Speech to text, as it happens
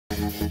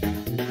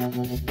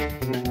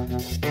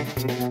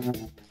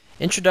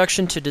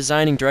Introduction to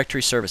Designing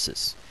Directory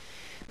Services.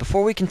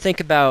 Before we can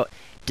think about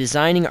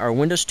designing our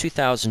Windows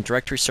 2000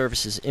 Directory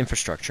Services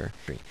infrastructure,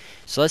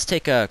 so let's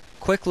take a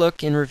quick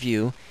look in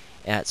review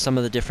at some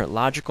of the different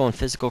logical and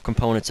physical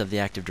components of the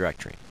Active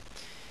Directory.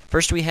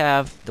 First we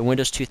have the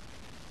Windows 2000.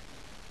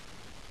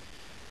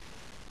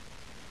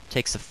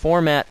 Takes the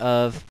format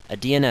of a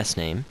DNS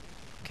name.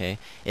 Okay,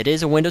 it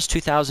is a Windows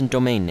 2000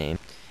 domain name.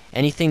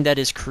 Anything that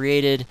is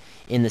created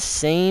in the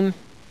same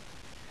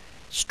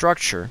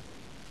structure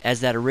as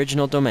that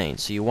original domain.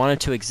 So you want it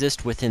to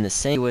exist within the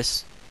same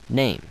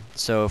name.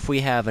 So if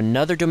we have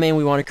another domain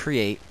we want to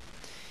create,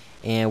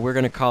 and we're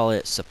going to call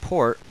it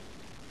support,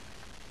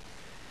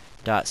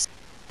 that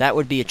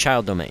would be a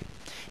child domain.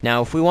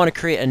 Now if we want to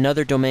create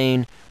another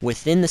domain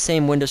within the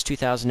same Windows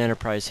 2000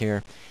 Enterprise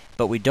here,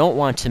 but we don't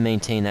want to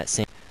maintain that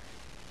same,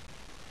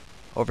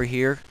 over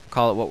here,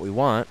 call it what we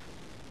want,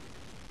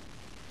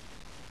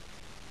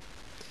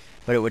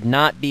 but it would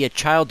not be a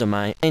child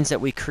domain. Domains that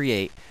we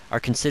create are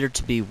considered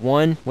to be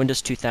one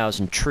Windows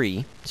 2000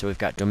 tree. So we've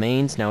got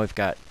domains, now we've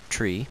got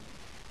tree.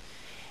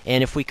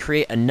 And if we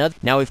create another,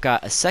 now we've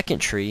got a second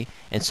tree,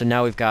 and so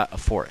now we've got a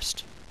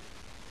forest.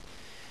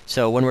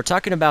 So when we're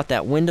talking about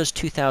that Windows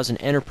 2000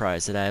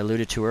 Enterprise that I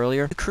alluded to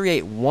earlier, you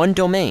create one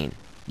domain.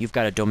 You've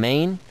got a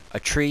domain, a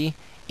tree,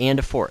 and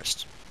a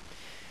forest.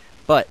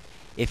 But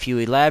if you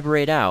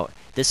elaborate out,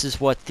 this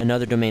is what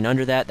another domain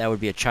under that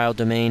would be a child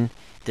domain.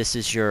 This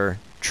is your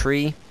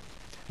tree,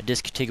 a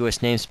discontiguous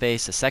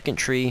namespace, a second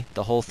tree,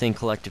 the whole thing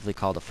collectively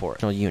called a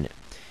forest. Unit.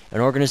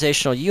 An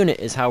organizational unit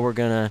is how we're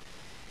going to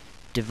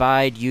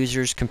divide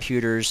users,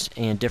 computers,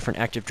 and different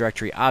Active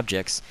Directory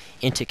objects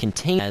into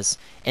containers as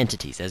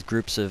entities, as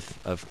groups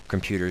of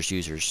computers,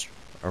 users,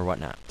 or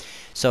whatnot.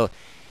 So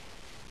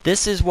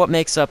this is what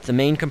makes up the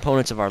main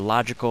components of our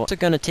logical. We're also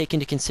going to take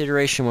into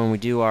consideration when we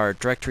do our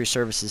directory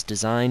services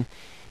design,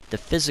 the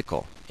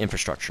physical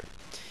infrastructure.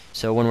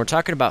 So when we're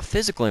talking about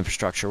physical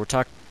infrastructure, we're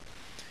talking,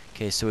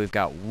 okay, so we've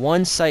got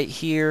one site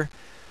here,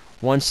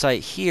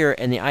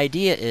 and the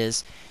idea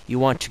is you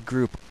want to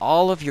group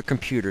all of your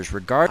computers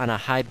regardless on a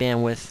high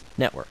bandwidth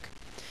network.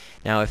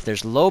 Now if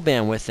there's low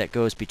bandwidth that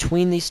goes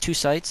between these two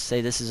sites,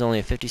 say this is only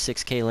a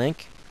 56K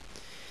link,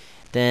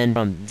 then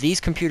from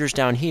these computers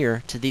down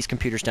here to these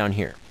computers down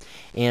here.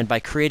 And by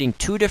creating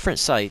two different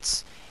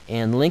sites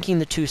and linking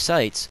the two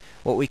sites,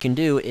 what we can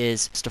do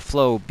is to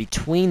flow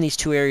between these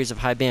two areas of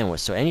high bandwidth.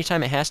 So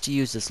anytime it has to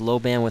use this low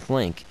bandwidth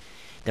link,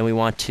 then we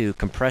want to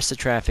compress the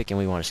traffic and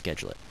we want to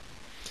schedule it.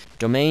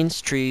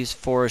 Domains, trees,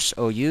 forests,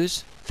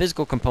 OUs,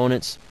 physical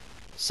components,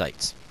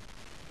 sites.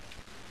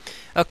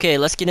 Okay,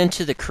 let's get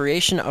into the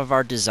creation of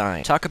our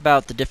design. Talk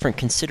about the different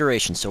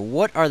considerations. So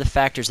what are the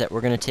factors that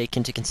we're going to take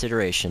into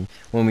consideration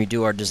when we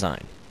do our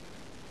design?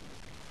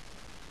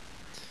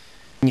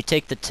 When you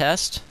take the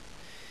test,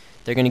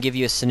 they're going to give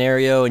you a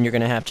scenario and you're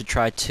going to have to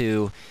try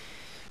to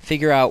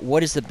figure out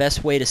what is the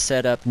best way to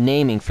set up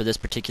naming for this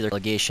particular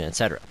allegation,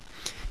 etc.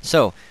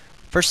 So,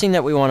 first thing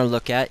that we want to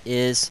look at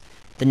is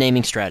the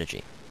naming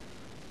strategy.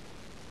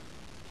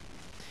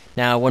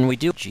 Now, when we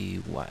do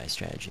GUI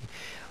strategy,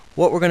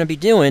 what we're going to be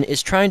doing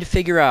is trying to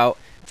figure out,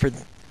 for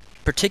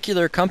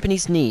particular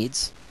company's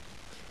needs,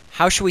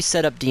 how should we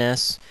set up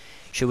DNS?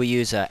 Should we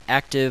use an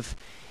active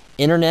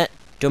internet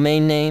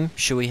domain name?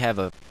 Should we have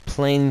a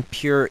plain,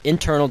 pure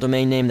internal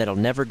domain name that'll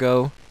never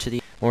go to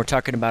the... When we're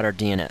talking about our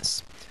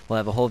DNS, we'll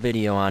have a whole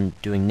video on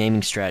doing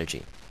naming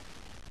strategy.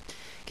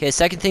 Okay, the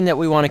second thing that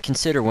we want to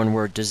consider when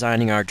we're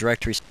designing our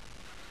directories,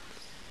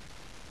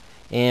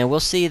 and we'll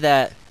see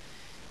that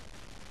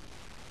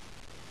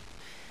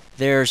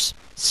there's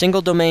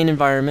single domain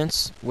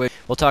environments, which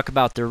we'll talk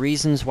about the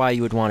reasons why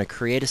you would want to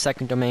create a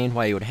second domain,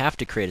 why you would have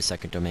to create a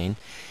second domain,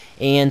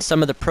 and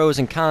some of the pros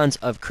and cons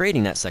of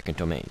creating that second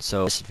domain.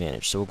 So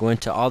disadvantage. So we'll go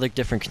into all the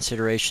different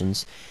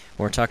considerations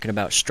when we're talking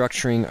about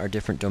structuring our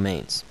different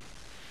domains.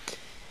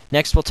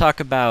 Next we'll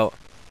talk about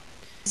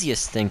the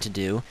easiest thing to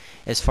do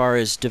as far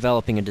as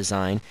developing a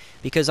design,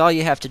 because all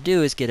you have to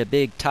do is get a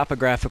big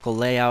topographical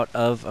layout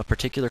of a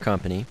particular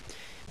company,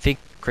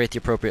 create the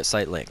appropriate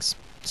site links.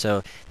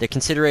 So the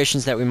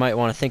considerations that we might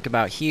want to think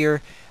about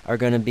here are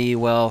going to be,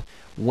 well,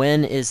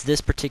 when is this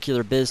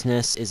particular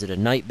business? Is it a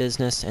night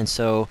business? And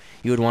so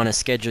you would want to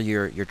schedule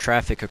your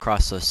traffic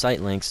across those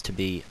site links to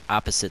be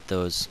opposite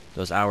those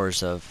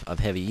hours of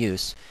heavy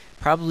use.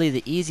 Probably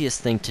the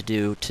easiest thing to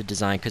do to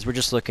design, because we're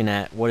just looking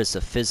at what is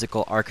the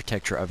physical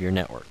architecture of your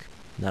network.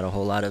 Not a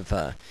whole lot of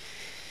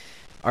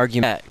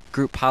argument.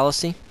 Group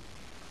policy.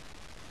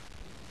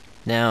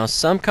 Now,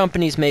 some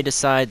companies may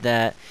decide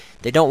that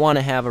they don't want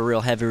to have a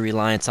real heavy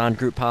reliance on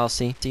group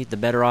policy. The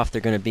better off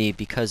they're going to be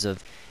because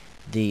of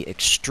the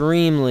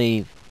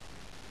extremely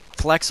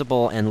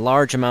flexible and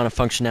large amount of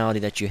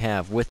functionality that you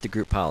have with the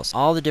group policy.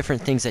 All the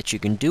different things that you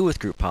can do with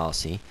group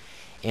policy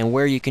and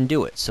where you can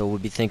do it. So we'll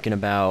be thinking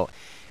about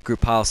group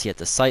policy at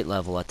the site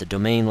level, at the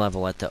domain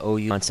level, at the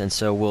OU, and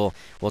so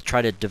we'll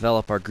try to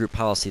develop our group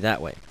policy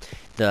that way.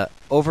 The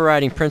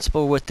overriding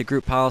principle with the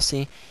group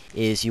policy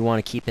is you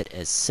want to keep it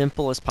as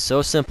simple as possible.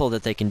 So simple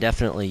that they can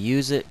definitely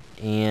use it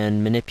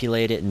and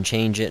manipulate it and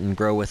change it and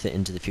grow with it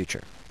into the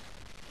future.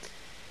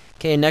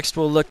 Okay, next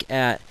we'll look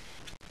at,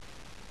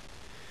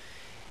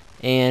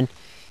 and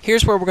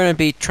here's where we're going to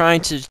be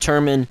trying to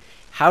determine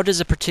how does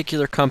a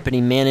particular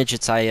company manage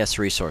its IS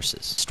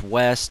resources. East,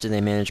 west, do they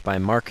manage by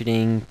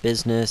marketing,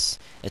 business,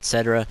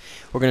 etc.?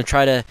 We're going to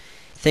try to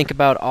think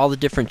about all the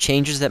different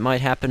changes that might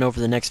happen over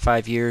the next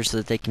 5 years so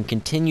that they can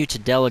continue to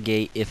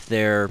delegate if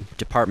their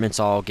departments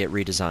all get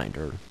redesigned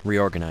or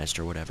reorganized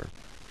or whatever.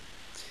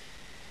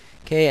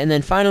 Okay, and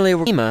then finally,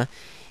 schema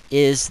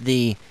is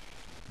the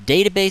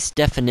database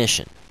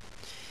definition.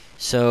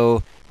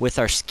 So with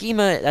our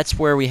schema, that's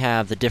where we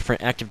have the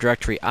different Active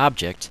Directory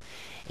object,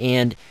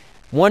 and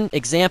one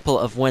example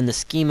of when the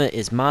schema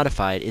is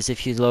modified is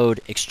if you load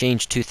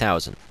Exchange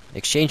 2000.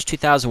 Exchange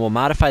 2000 will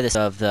modify this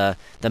of the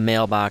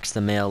mailbox,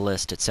 the mail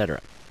list, etc.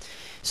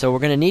 So we're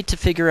going to need to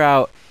figure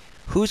out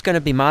who's going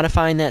to be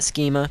modifying that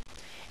schema,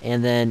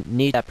 and then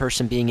need that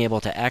person being able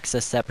to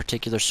access that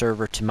particular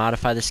server to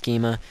modify the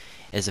schema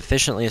as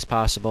efficiently as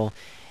possible.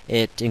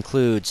 It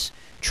includes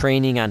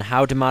training on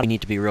how to modify. We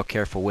need to be real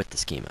careful with the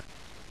schema.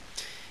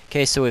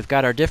 Okay, so we've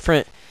got our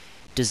different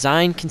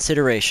design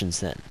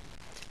considerations then.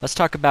 Let's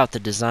talk about the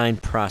design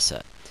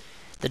process.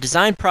 The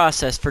design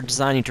process for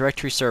designing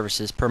directory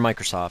services per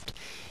Microsoft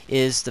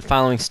is the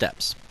following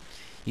steps.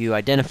 You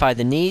identify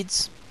the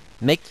needs,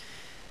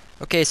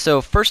 Okay,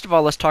 so first of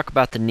all, let's talk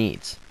about the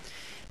needs.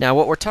 Now,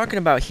 what we're talking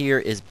about here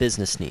is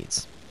business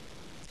needs.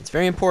 It's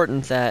very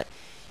important that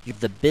you have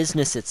the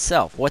business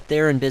itself, what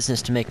they're in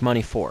business to make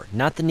money for,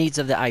 not the needs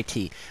of the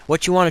IT.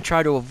 What you want to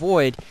try to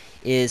avoid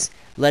is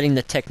letting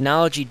the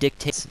technology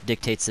dictates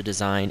the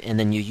design, and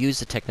then you use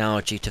the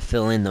technology to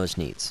fill in those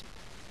needs.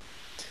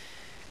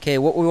 Okay,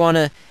 what we want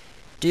to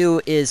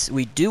do is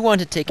we do want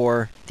to take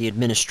for the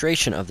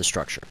administration of the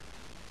structure.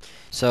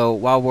 So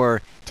while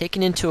we're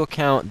taking into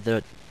account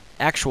the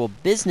actual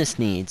business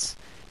needs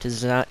to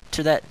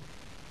that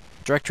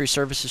directory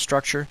services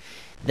structure,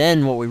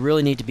 then what we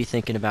really need to be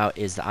thinking about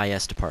is the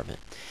IS department.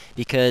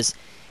 Because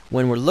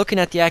when we're looking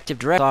at the Active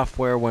Directory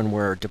software, when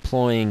we're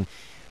deploying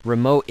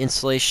remote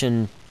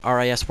installation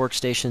RIS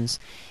workstations,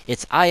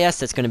 it's IS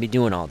that's going to be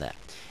doing all that.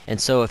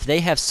 And so if they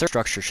have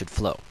structure should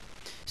flow.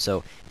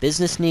 So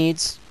business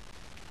needs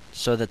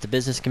so that the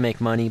business can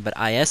make money, but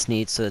IS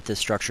needs so that this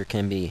structure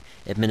can be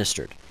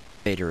administered.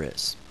 Beta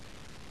is.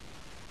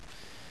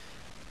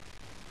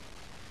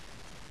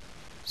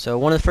 So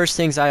one of the first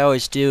things I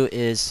always do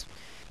is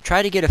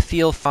try to get a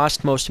feel for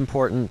what's most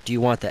important. Do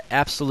you want the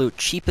absolute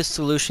cheapest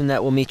solution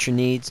that will meet your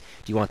needs?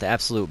 Do you want the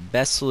absolute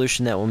best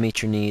solution that will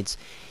meet your needs?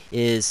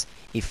 Is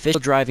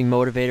efficient driving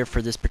motivator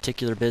for this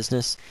particular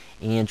business,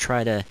 and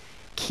try to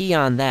key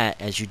on that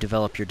as you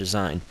develop your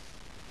design.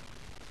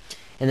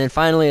 And then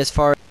finally, as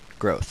far as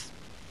growth.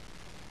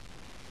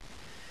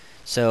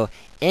 So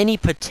any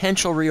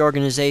potential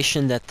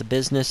reorganization that the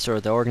business or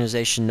the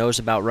organization knows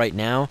about right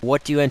now,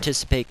 what do you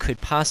anticipate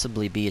could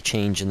possibly be a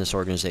change in this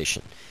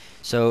organization?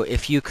 So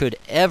if you could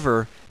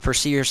ever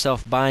foresee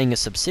yourself buying a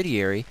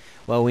subsidiary,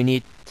 well,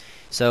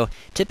 so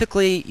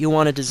typically you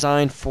want to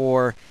design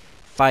for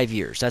 5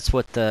 years. That's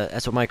what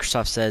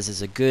Microsoft says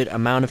is a good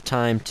amount of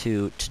time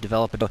to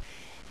develop it.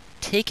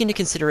 Take into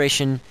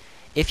consideration,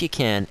 if you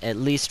can, at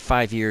least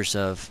 5 years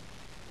of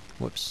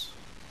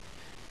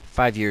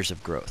 5 years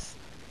of growth.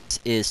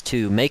 Is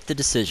to make the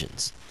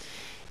decisions.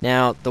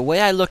 Now, the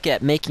way I look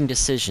at making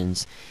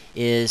decisions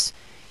is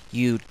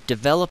you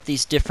develop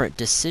these different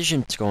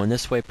decisions going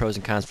this way, pros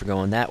and cons for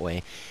going that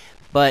way,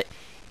 but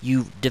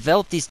you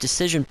develop these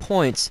decision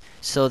points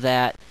so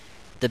that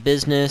the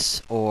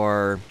business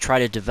or try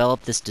to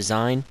develop this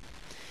design,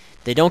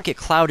 they don't get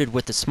clouded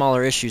with the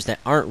smaller issues that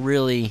aren't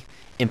really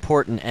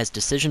important as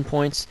decision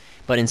points,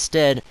 but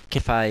instead,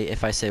 if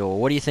I say, well,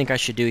 what do you think I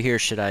should do here?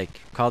 Should I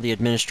call the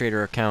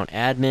administrator account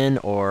admin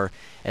or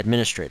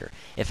administrator?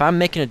 If I'm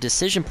making a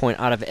decision point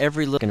out of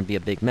every look, it's going to be a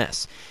big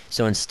mess.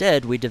 So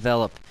instead, we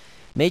develop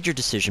major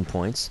decision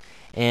points,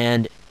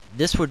 and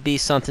this would be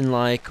something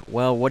like,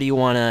 well, what do you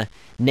want to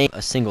name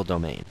a single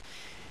domain?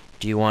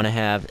 Do you want to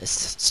have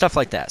stuff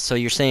like that? So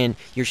you're saying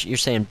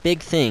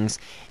big things,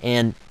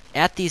 and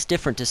at these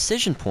different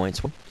decision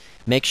points,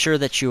 make sure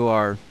that you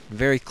are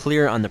very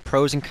clear on the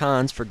pros and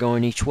cons for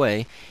going each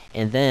way,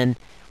 and then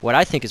what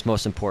I think is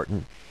most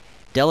important,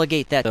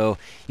 delegate that so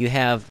you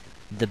have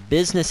the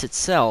business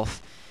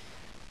itself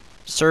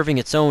serving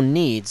its own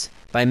needs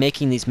by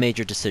making these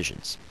major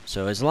decisions.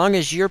 So as long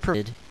as you're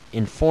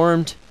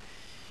informed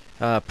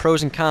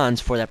pros and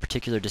cons for that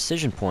particular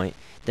decision point,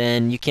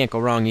 then you can't go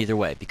wrong either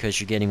way because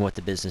you're getting what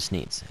the business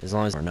needs, as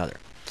long as or another.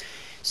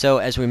 So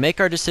as we make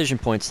our decision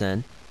points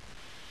then,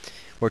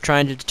 we're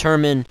trying to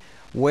determine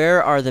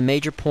where are the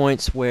major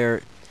points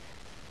where,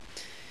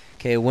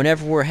 okay,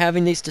 whenever we're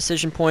having these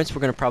decision points,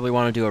 we're going to probably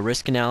want to do a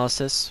risk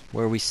analysis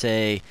where we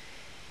say,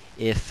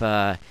 if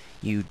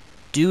you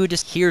do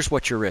this, here's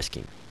what you're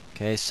risking.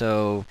 Okay,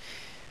 so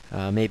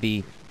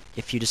maybe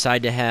if you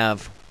decide to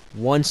have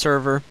one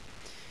server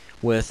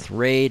with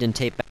RAID and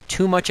tape back,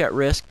 too much at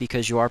risk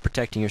because you are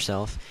protecting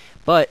yourself.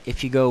 But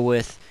if you go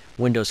with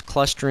Windows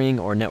clustering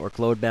or network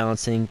load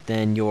balancing,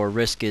 then your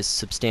risk is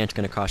substantially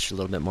going to cost you a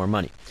little bit more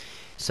money.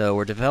 So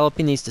we're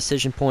developing these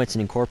decision points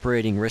and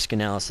incorporating risk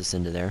analysis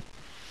into there.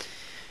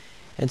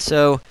 And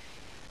so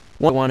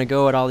when we want to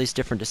go at all these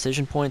different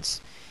decision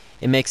points,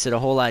 it makes it a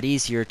whole lot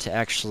easier to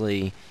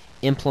actually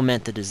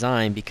implement the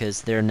design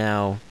because they're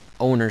now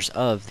owners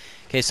of.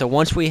 Okay, so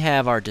once we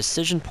have our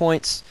decision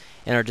points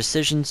and our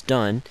decisions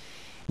done,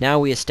 now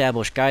we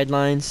establish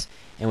guidelines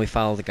and we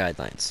follow the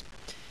guidelines.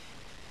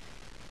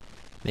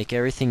 Make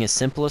everything as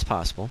simple as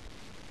possible.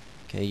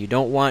 Okay, you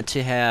don't want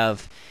to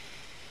have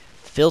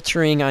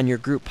filtering on your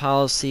group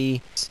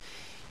policy.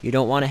 You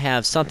don't want to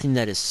have something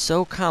that is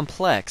so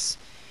complex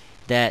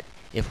that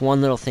if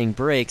one little thing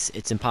breaks,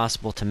 it's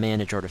impossible to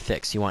manage or to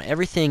fix. You want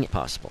everything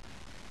possible.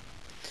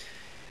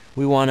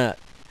 We want to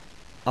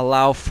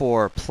allow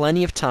for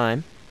plenty of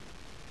time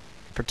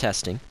for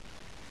testing.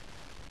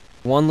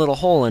 One little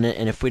hole in it,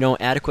 and if we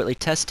don't adequately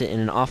test it in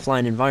an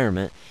offline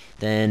environment,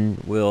 then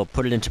we'll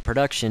put it into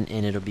production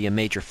and it'll be a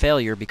major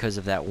failure because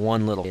of that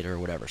one little data or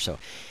whatever. So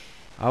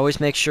always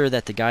make sure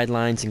that the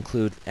guidelines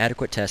include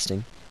adequate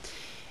testing.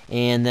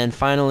 And then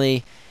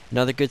finally,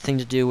 another good thing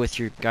to do with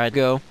your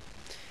guide,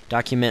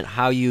 document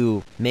how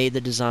you made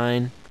the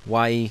design,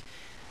 why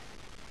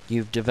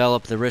you've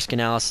developed the risk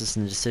analysis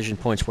and the decision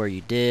points where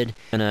you did.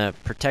 It's going to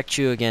protect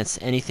you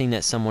against anything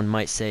that someone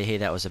might say, hey,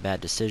 that was a bad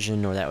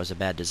decision or that was a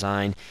bad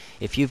design.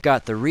 If you've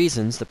got the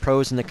reasons, the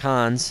pros and the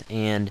cons,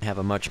 and have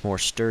a much more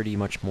sturdy,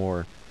 much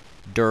more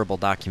durable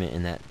document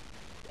in that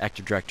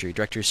Active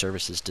Directory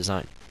Services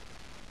design.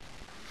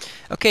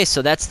 Okay,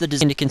 so that's the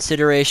design into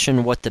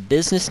consideration what the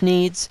business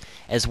needs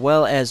as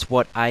well as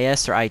what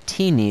IS or IT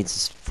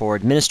needs for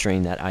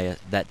administering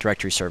that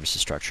directory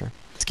services structure.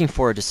 Asking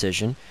for a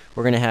decision,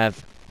 we're going to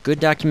have good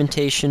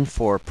documentation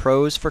for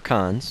pros, for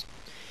cons.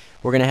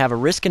 We're going to have a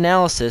risk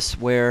analysis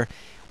where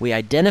we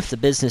identify the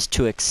business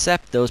to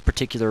accept those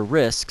particular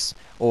risks,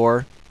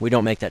 or we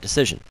don't make that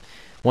decision.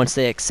 Once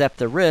they accept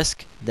the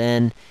risk,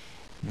 then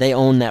they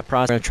own that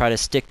process. We're going to try to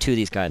stick to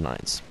these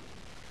guidelines.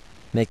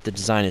 Make the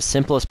design as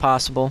simple as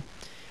possible.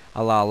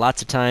 Allow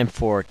lots of time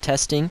for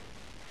testing.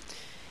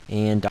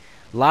 And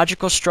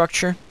logical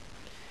structure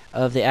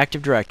of the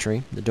Active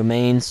Directory, the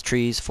domains,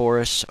 trees,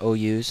 forests,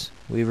 OUs.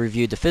 We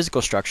reviewed the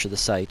physical structure of the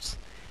sites.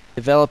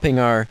 Developing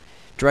our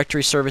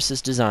directory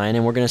services design,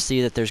 and we're going to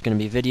see that there's going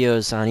to be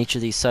videos on each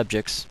of these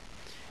subjects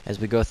as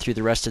we go through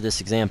the rest of this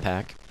exam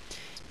pack.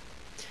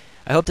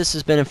 I hope this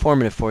has been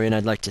informative for you, and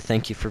I'd like to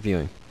thank you for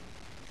viewing.